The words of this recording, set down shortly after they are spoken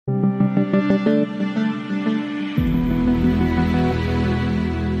Hi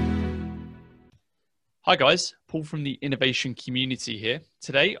guys, Paul from the innovation community here.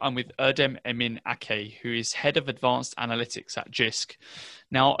 Today I'm with Erdem Emin Akçay, who is head of advanced analytics at Jysk.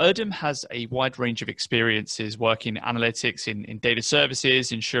 Now, Erdem has a wide range of experiences working in analytics in data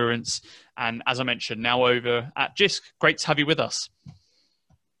services, insurance, and as I mentioned, now over at Jysk. Great to have you with us.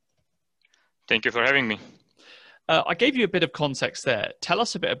 Thank you for having me. I gave you a bit of context there. Tell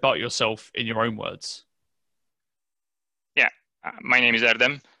us a bit about yourself in your own words. Yeah, my name is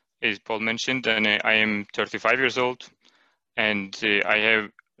Erdem, as Paul mentioned, and I am 35 years old, and I have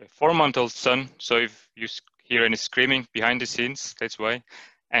a 4-month-old son. So if you hear any screaming behind the scenes, that's why.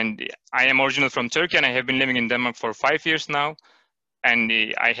 And I am originally from Turkey, and I have been living in Denmark for 5 years now. And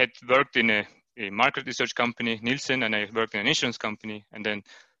I had worked in a market research company, Nielsen, and I worked in an insurance company. And then,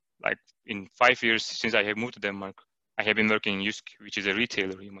 like in 5 years since I have moved to Denmark, I have been working in Jysk, which is a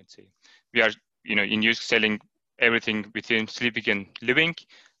retailer, you might say. We are, in Jysk selling everything between sleeping and living.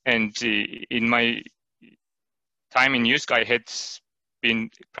 And in my time in Jysk, I had been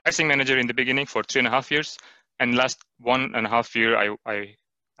pricing manager in the beginning for 3.5 years, and last 1.5 year, I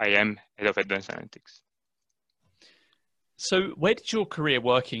am head of advanced analytics. So where did your career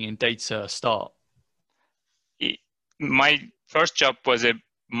working in data start? My first job was a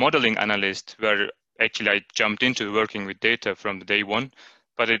modeling analyst, where actually I jumped into working with data from day one.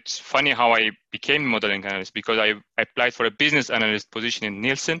 But it's funny how I became a modeling analyst, because I applied for a business analyst position in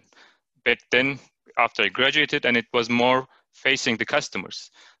Nielsen back then after I graduated, and it was more facing the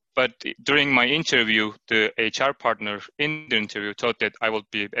customers. But during my interview, the HR partner in the interview thought that I would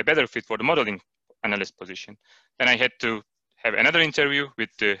be a better fit for the modeling analyst position. Then I had to have another interview with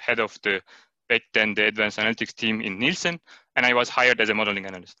the head of back then the advanced analytics team in Nielsen, and I was hired as a modeling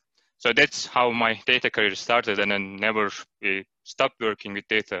analyst. So that's how my data career started, and I never stopped working with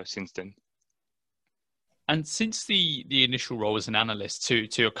data since then. And since the initial role as an analyst to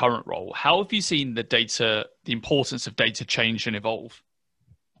your current role, how have you seen the importance of data change and evolve?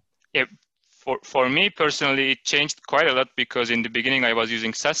 Yeah, for me personally, it changed quite a lot, because in the beginning I was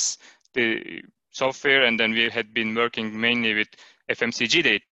using SAS, the software, and then we had been working mainly with FMCG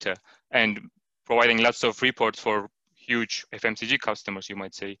data and providing lots of reports for huge FMCG customers, you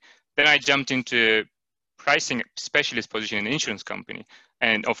might say. Then I jumped into pricing specialist position in an insurance company.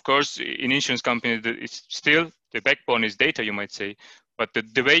 And of course, in insurance company, it's still the backbone is data, you might say, but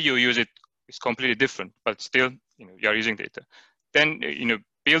the way you use it is completely different, but still, you are using data. Then,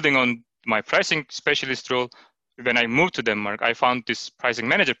 building on my pricing specialist role, when I moved to Denmark, I found this pricing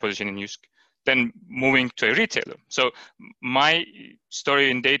manager position in Jysk, then moving to a retailer. So my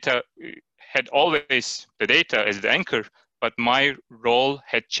story in data had always the data as the anchor, but my role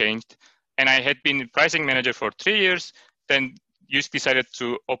had changed. And I had been pricing manager for 3 years. Then Jysk decided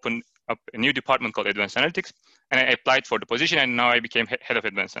to open up a new department called Advanced Analytics. And I applied for the position, and now I became head of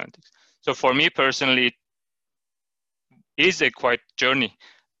Advanced Analytics. So for me personally, it is a quite journey.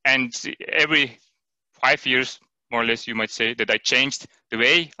 And every 5 years, more or less, you might say that I changed the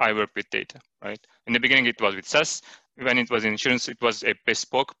way I work with data, right? In the beginning, it was with SAS. When it was insurance, it was a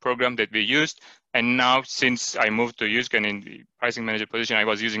bespoke program that we used. And now, since I moved to Jysk and in the pricing manager position, I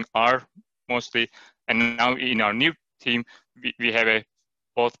was using R mostly. And now in our new team, we have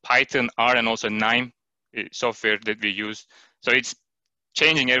both Python, R, and also NIME software that we use. So it's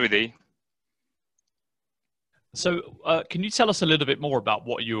changing every day. So can you tell us a little bit more about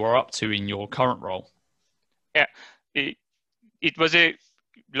what you are up to in your current role? Yeah, it was a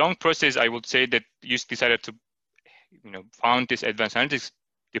long process, I would say, that Jysk decided to found this advanced analytics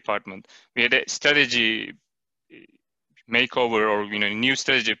department. We had a strategy makeover, or new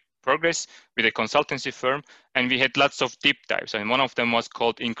strategy progress with a consultancy firm, and we had lots of deep dives, and one of them was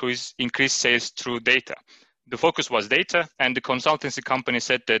called increase sales through data. The focus was data, and the consultancy company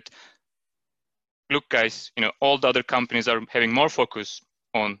said that, look guys, all the other companies are having more focus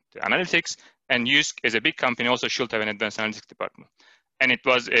on the analytics, and Jysk as a big company also should have an advanced analytics department. And it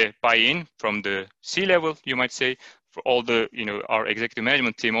was a buy-in from the C-level, you might say, for all the, our executive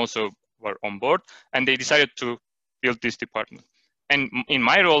management team also were on board, and they decided to build this department. And in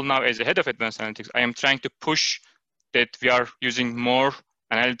my role now as a head of advanced analytics, I am trying to push that we are using more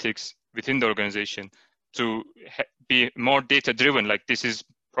analytics within the organization to be more data-driven. Like, this is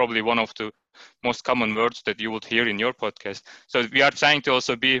probably one of the most common words that you would hear in your podcast. So we are trying to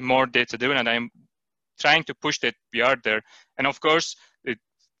also be more data-driven, and I am trying to push that we are there. And of course, the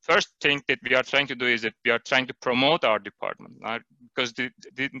first thing that we are trying to do is that we are trying to promote our department, because the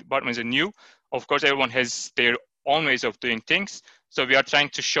department is new. Of course, everyone has their own ways of doing things. So we are trying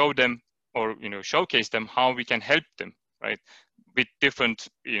to show them, or showcase them how we can help them, right? with different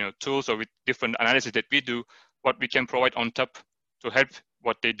tools or with different analysis that we do, what we can provide on top to help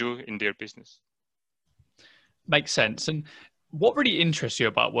what they do in their business. Makes sense. And what really interests you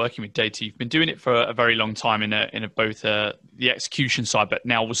about working with data? You've been doing it for a very long time in both the execution side, but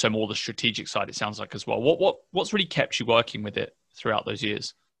now also more the strategic side, it sounds like as well. What's really kept you working with it throughout those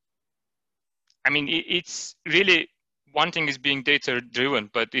years? I mean, it's really, one thing is being data driven,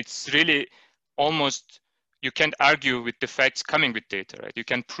 but it's really almost, you can't argue with the facts coming with data, right? You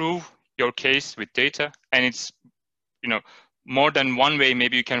can prove your case with data, and it's, more than one way.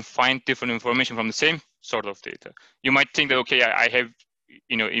 Maybe you can find different information from the same sort of data. You might think that, okay, I have,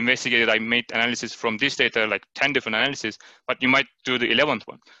 investigated, I made analysis from this data, like 10 different analyses, but you might do the 11th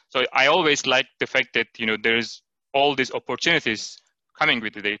one. So I always like the fact that, there's all these opportunities coming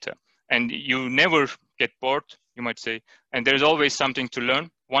with the data, and you never get bored, you might say, and there's always something to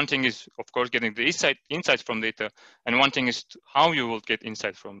learn. One thing is, of course, getting the insights from data, and one thing is how you will get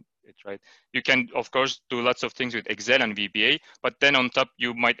insight from it, right? You can, of course, do lots of things with Excel and VBA, but then on top,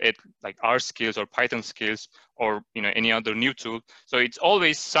 you might add like R skills or Python skills or, any other new tool. So it's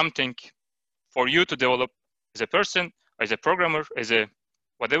always something for you to develop as a person, as a programmer, as a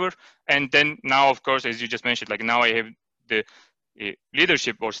whatever. And then now, of course, as you just mentioned, like now I have the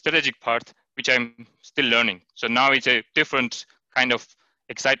leadership or strategic part, which I'm still learning. So now it's a different kind of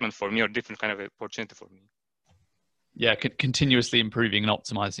excitement for me, or different kind of opportunity for me. Yeah, continuously improving and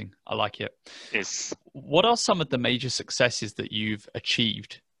optimizing. I like it. Yes. What are some of the major successes that you've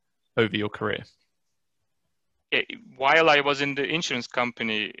achieved over your career? While I was in the insurance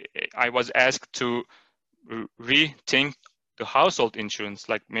company, I was asked to rethink the household insurance.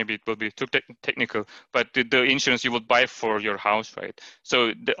 Like, maybe it will be too technical, but the insurance you would buy for your house, right?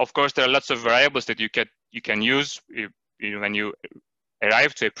 So of course there are lots of variables that you can use when you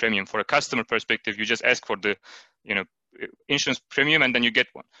arrive to a premium. For a customer perspective, you just ask for the insurance premium, and then you get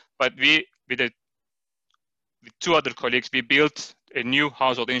one. But with two other colleagues, we built a new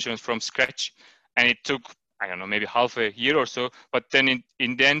household insurance from scratch, and it took, I don't know, maybe half a year or so. But then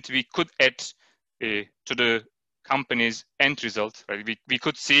in the end, we could add to the company's end result, right? We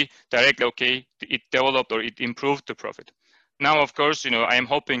could see directly, okay, it developed or it improved the profit. Now, of course, I am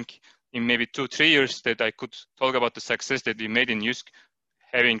hoping in maybe 2-3 years that I could talk about the success that we made in Jysk,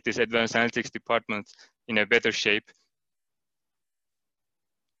 having this advanced analytics department in a better shape.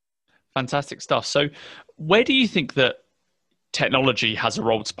 Fantastic stuff. So where do you think that technology has a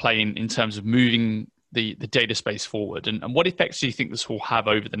role to play in terms of moving the data space forward? And what effects do you think this will have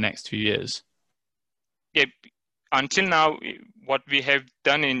over the next few years? Yeah, until now, what we have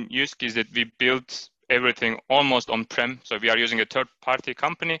done in Jysk is that we built everything almost on-prem. So we are using a third-party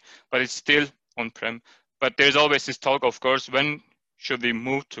company, but it's still on-prem. But there's always this talk, of course, when should we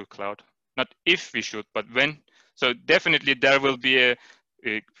move to cloud? Not if we should, but when. So definitely there will be a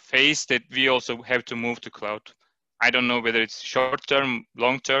phase that we also have to move to cloud. I don't know whether it's short-term,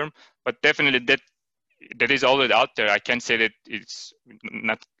 long-term, but definitely that is already out there. I can't say that it's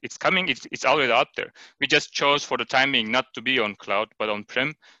coming. It's already out there. We just chose for the time being not to be on cloud, but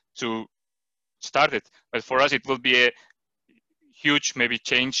on-prem to start it. But for us, it will be a huge maybe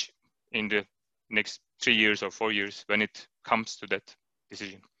change in the next 3 years or 4 years when it comes to that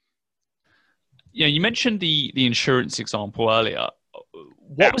decision. Yeah, you mentioned the insurance example earlier.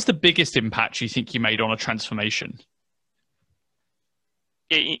 What was the biggest impact you think you made on a transformation?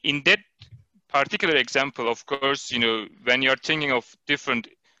 In that particular example, of course, when you're thinking of different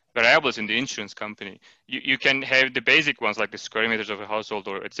variables in the insurance company, you can have the basic ones like the square meters of a household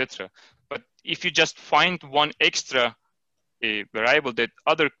or etc. But if you just find one extra variable that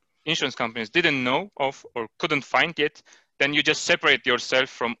other insurance companies didn't know of or couldn't find yet, then you just separate yourself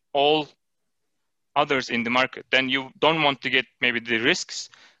from all others in the market. Then you don't want to get maybe the risks,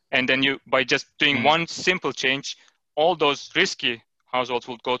 and then you, by just doing one simple change, all those risky households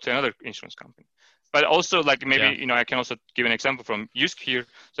will go to another insurance company. But also, like, maybe I can also give an example from Jysk here.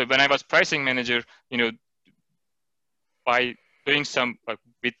 So when I was pricing manager, by doing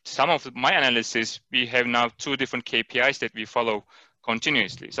with some of my analysis, we have now 2 different KPIs that we follow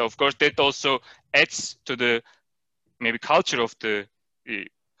continuously. So of course that also adds to the maybe culture of the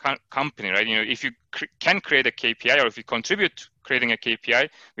company, right? If you can create a KPI, or if you contribute to creating a KPI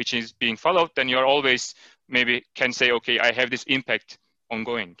which is being followed, then you're always maybe can say, okay, I have this impact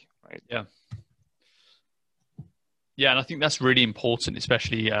ongoing, right? Yeah, and I think that's really important,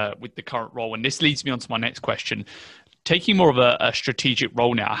 especially with the current role. And this leads me on to my next question. Taking more of a strategic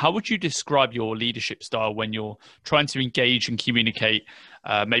role now, how would you describe your leadership style when you're trying to engage and communicate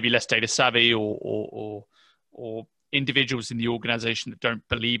maybe less data savvy or individuals in the organization that don't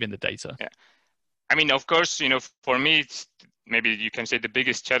believe in the data? Yeah. I mean, of course, for me, it's maybe you can say the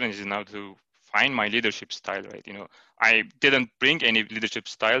biggest challenge is now to find my leadership style, right? I didn't bring any leadership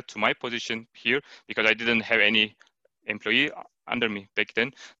style to my position here because I didn't have any employee under me back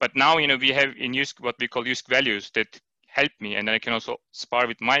then. But now, we have in Jysk what we call Jysk values that help me, and I can also spar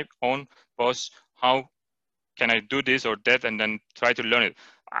with my own boss. How can I do this or that, and then try to learn it.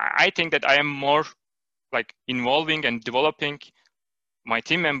 I think that I am more like involving and developing my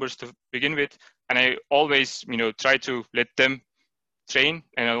team members to begin with, and I always, try to let them train,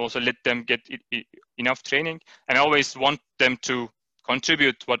 and I also let them get enough training, and I always want them to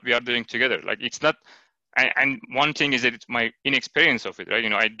contribute what we are doing together. Like it's not, and one thing is that it's my inexperience of it,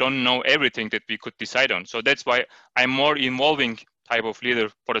 right? I don't know everything that we could decide on, so that's why I'm more involving type of leader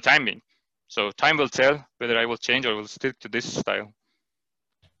for the time being. So time will tell whether I will change or will stick to this style.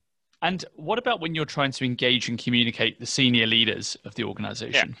 And what about when you're trying to engage and communicate the senior leaders of the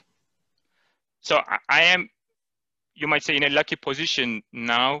organization? Yeah. So I am, you might say, in a lucky position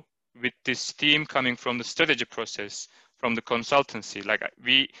now with this team coming from the strategy process, from the consultancy. Like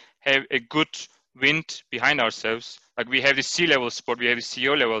we have a good wind behind ourselves. Like we have the C-level support, we have the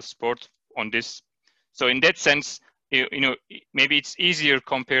CEO level support on this. So in that sense, maybe it's easier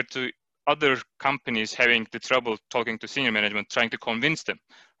compared to other companies having the trouble talking to senior management, trying to convince them,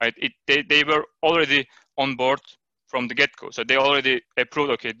 right? They were already on board from the get-go. So they already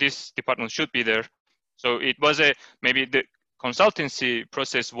approved, okay, this department should be there. So it was maybe the consultancy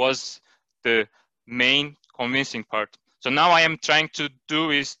process was the main convincing part. So now I am trying to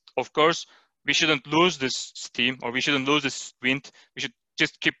do is, of course, we shouldn't lose this steam, or we shouldn't lose this wind. We should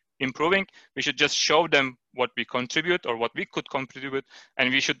just keep improving. We should just show them what we contribute or what we could contribute.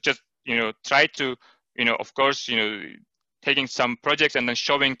 And we should just, try to, of course, taking some projects and then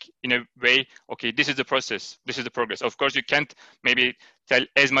showing in a way, okay, this is the process, this is the progress. Of course, you can't maybe tell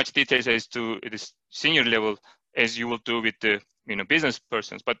as much details as to this senior level as you will do with the, business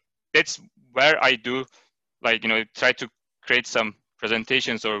persons. But that's where I do, like, try to create some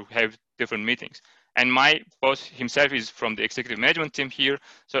presentations or have different meetings. And my boss himself is from the executive management team here.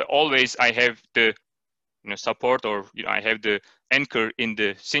 So always I have the, support, or I have the anchor in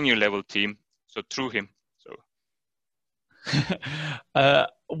the senior level team. So through him.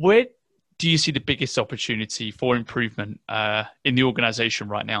 Where do you see the biggest opportunity for improvement in the organization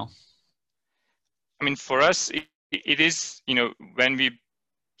right now? I mean, for us, it is, when we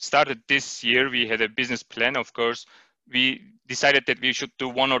started this year, we had a business plan. Of course, we decided that we should do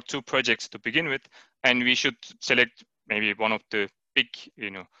 1 or 2 projects to begin with, and we should select maybe one of the big,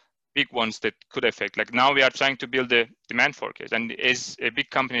 big ones that could affect. Like now we are trying to build a demand forecast, and as a big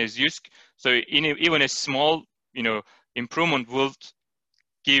company as Jysk, so even a small, improvement will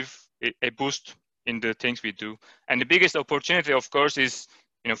give a boost in the things we do. And the biggest opportunity, of course, is,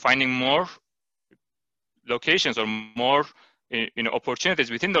 finding more locations or more, opportunities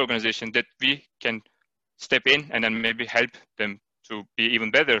within the organization that we can step in and then maybe help them to be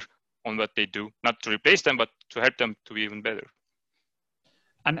even better on what they do, not to replace them, but to help them to be even better.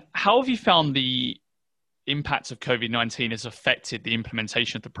 And how have you found the impact of COVID-19 has affected the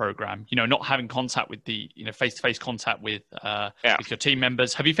implementation of the program? Not having contact with the, face-to-face contact with your team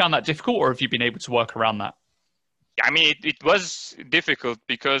members. Have you found that difficult, or have you been able to work around that? I mean, it was difficult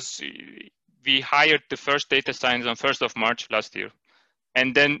because we hired the first data science on 1st of March last year.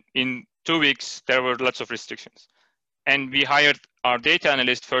 And then in 2 weeks, there were lots of restrictions. And we hired our data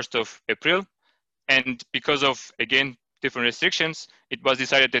analyst 1st of April. And because of, again, different restrictions, it was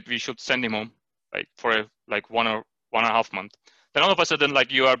decided that we should send him home, like for 1 or 1.5 months. Then all of a sudden,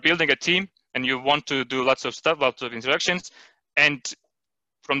 like you are building a team and you want to do lots of stuff, lots of introductions. And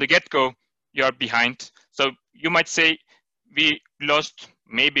from the get-go, you are behind. So you might say we lost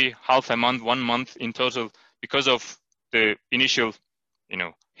maybe half a month, 1 month in total because of the initial,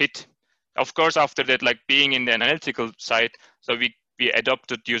 hit. Of course, after that, like being in the analytical side, so we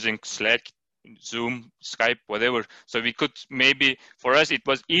adopted using Slack, Zoom, Skype, whatever. So we could maybe, for us, it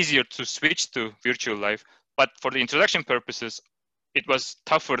was easier to switch to virtual life. But for the introduction purposes, it was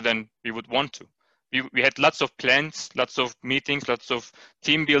tougher than we would want to. We had lots of plans, lots of meetings, lots of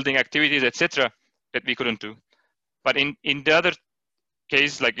team building activities, etc., that we couldn't do. But in the other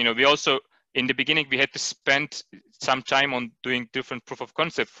case, like, we also, in the beginning, we had to spend some time on doing different proof of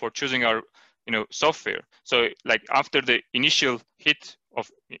concept for choosing our, software. So like after the initial hit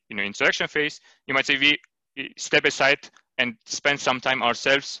of, introduction phase, you might say we step aside and spend some time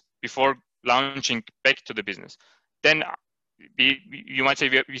ourselves before launching back to the business. Then you might say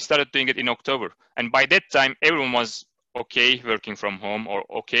we started doing it in October. And by that time, everyone was okay working from home or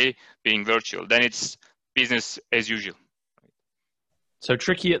okay being virtual. Then it's business as usual. So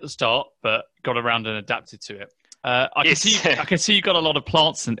tricky at the start, but got around and adapted to it. I can see It's I can see you got a lot of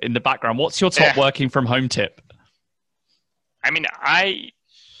plants in the background. What's your top yeah. working from home tip? I mean, I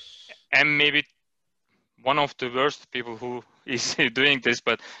am maybe one of the worst people who is doing this,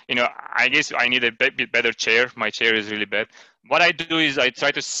 but I guess I need a bit better chair. My chair is really bad. What I do is I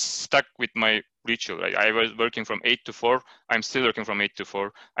try to stuck with my ritual. Right? I was working from 8 to 4. I'm still working from 8 to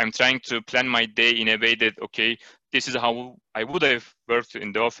 4. I'm trying to plan my day in a way that, okay, this is how I would have worked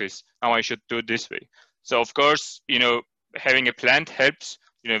in the office. Now I should do it this way. So of course, having a plan helps.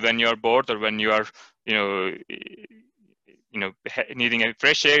 When you are bored or when you are, you know, needing a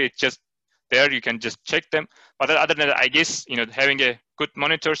fresh air, it's just there. You can just check them. But other than that, I guess having a good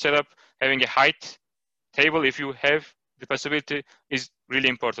monitor setup, having a height table if you have the possibility is really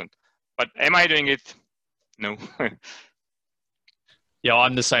important. But am I doing it? No. Yeah,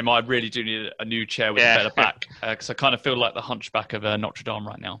 I'm the same. I really do need a new chair with a Yeah. better back because I kind of feel like the hunchback of Notre Dame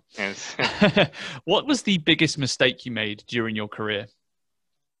right now. Yes. What was the biggest mistake you made during your career?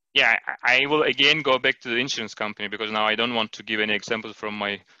 Yeah, I will again go back to the insurance company because now I don't want to give any examples from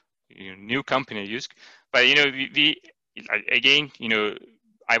my new company, Jysk. But we again,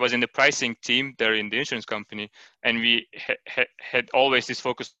 I was in the pricing team there in the insurance company, and we had always this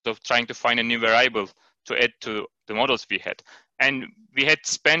focus of trying to find a new variable to add to the models we had. And we had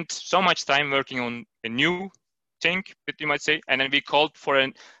spent so much time working on a new thing, that you might say, and then we called for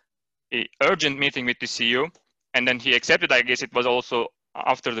an urgent meeting with the CEO, and then he accepted. I guess it was also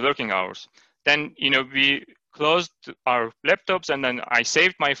after the working hours. Then we closed our laptops, and then I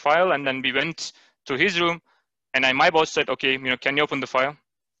saved my file, and then we went to his room, and then my boss said, "Okay, can you open the file?"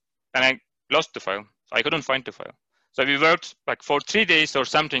 And I lost the file, so I couldn't find the file. So we worked like for 3 days or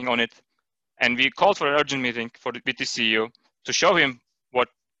something on it, and we called for an urgent meeting with the CEO to show him what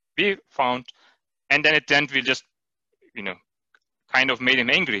we found, and then at the end we just you know kind of made him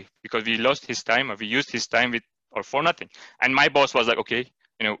angry because we lost his time or we used his time with or for nothing. And my boss was like, okay,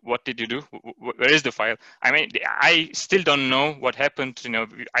 what did you do? Where is the file? I mean, I still don't know what happened.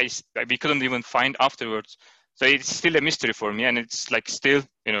 We couldn't even find afterwards. So it's still a mystery for me. And it's like still,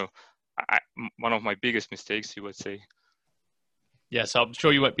 one of my biggest mistakes, you would say. Yeah, so I'm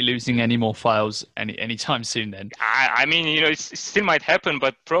sure you won't be losing any more files anytime soon then. I mean, it still might happen,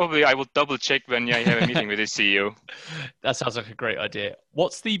 but probably I will double check when I have a meeting with the CEO. That sounds like a great idea.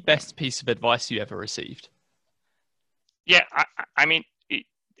 What's the best piece of advice you ever received? Yeah, I mean,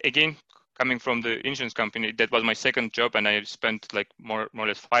 again, coming from the insurance company, that was my second job, and I spent like more or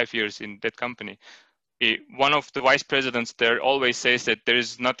less 5 years in that company. One of the vice presidents there always says that there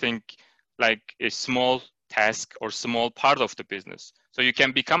is nothing like a small task or small part of the business. So you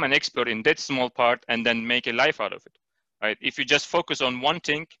can become an expert in that small part and then make a life out of it, right? If you just focus on one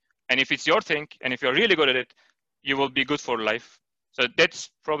thing, and if it's your thing, and if you're really good at it, you will be good for life. So that's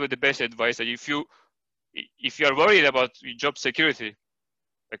probably the best advice. That if you are worried about job security,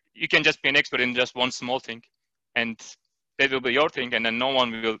 like you can just be an expert in just one small thing, and that will be your thing, and then no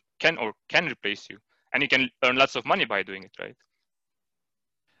one can replace you, and you can earn lots of money by doing it, right?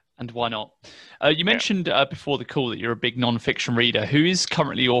 And why not? You Yeah. mentioned before the call that you're a big non-fiction reader. Who is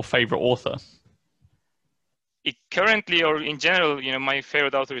currently your favorite author? Currently, or in general, my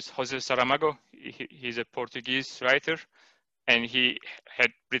favorite author is Jose Saramago. He's a Portuguese writer, and he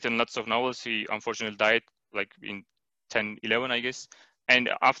had written lots of novels. He unfortunately died like in 1011, I guess. And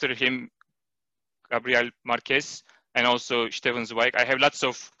after him, Gabriel Marquez, and also Stefan Zweig. I have lots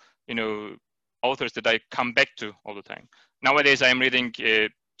of authors that I come back to all the time. Nowadays, I'm reading a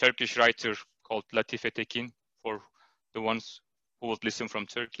Turkish writer called Latife Tekin. For the ones who would listen from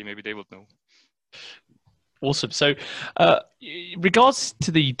Turkey, maybe they would know. Awesome. So, regards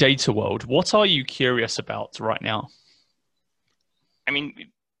to the data world, what are you curious about right now? I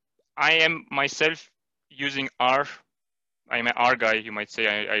mean, I am myself using R. I'm an R guy, you might say.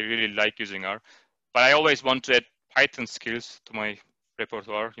 I really like using R, but I always want to add Python skills to my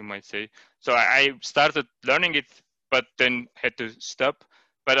repertoire, you might say. So I started learning it, but then had to stop.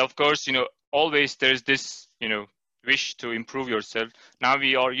 But of course, always there's this, wish to improve yourself. Now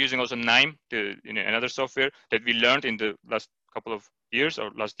we are using also NIME, another software that we learned in the last couple of years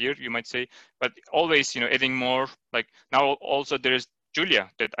or last year, you might say. But always, adding more. Like now also there is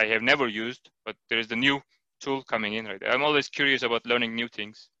Julia that I have never used, but there is the new tool coming in, right? I'm always curious about learning new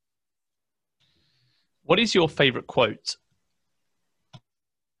things. What is your favorite quote?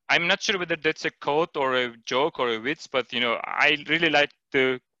 I'm not sure whether that's a quote or a joke or a witz, but I really like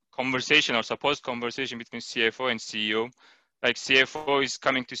the conversation or supposed conversation between CFO and CEO. Like CFO is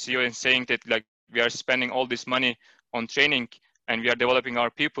coming to CEO and saying that like we are spending all this money on training and we are developing our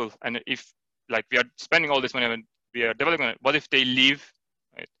people. And if like we are spending all this money and we are developing, what if they leave?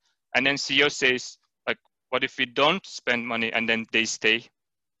 Right? And then CEO says like, What if we don't spend money and then they stay,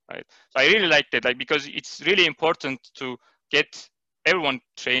 right? So I really like that, like, because it's really important to get everyone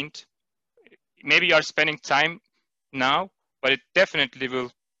trained. Maybe you are spending time now, but it definitely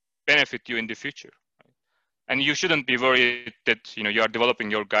will benefit you in the future. And you shouldn't be worried that you are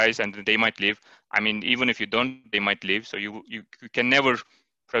developing your guys and they might leave. I mean, even if you don't, they might leave. So you can never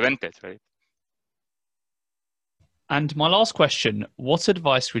prevent it, right? And my last question, what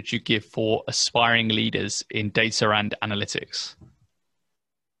advice would you give for aspiring leaders in data and analytics?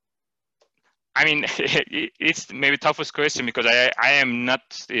 I mean, it's maybe toughest question because I am not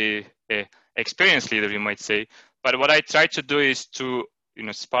a experienced leader, you might say. But what I try to do is to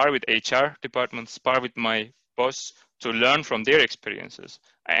spar with HR department, spar with my boss to learn from their experiences,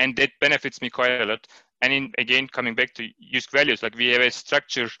 and that benefits me quite a lot. And again, coming back to Jysk values, like we have a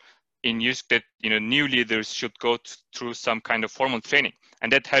structure in Jysk that new leaders should go through some kind of formal training,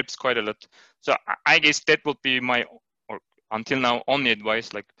 and that helps quite a lot. So I guess that would be my, or until now, only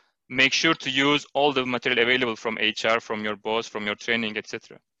advice. Like, make sure to use all the material available from HR, from your boss, from your training,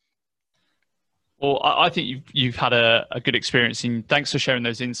 etc. Well, I think you've had a good experience, and thanks for sharing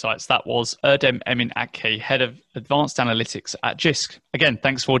those insights. That was Erdem Emin Akçay, Head of Advanced Analytics at Jysk. Again,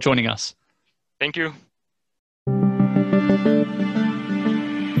 thanks for joining us. Thank you.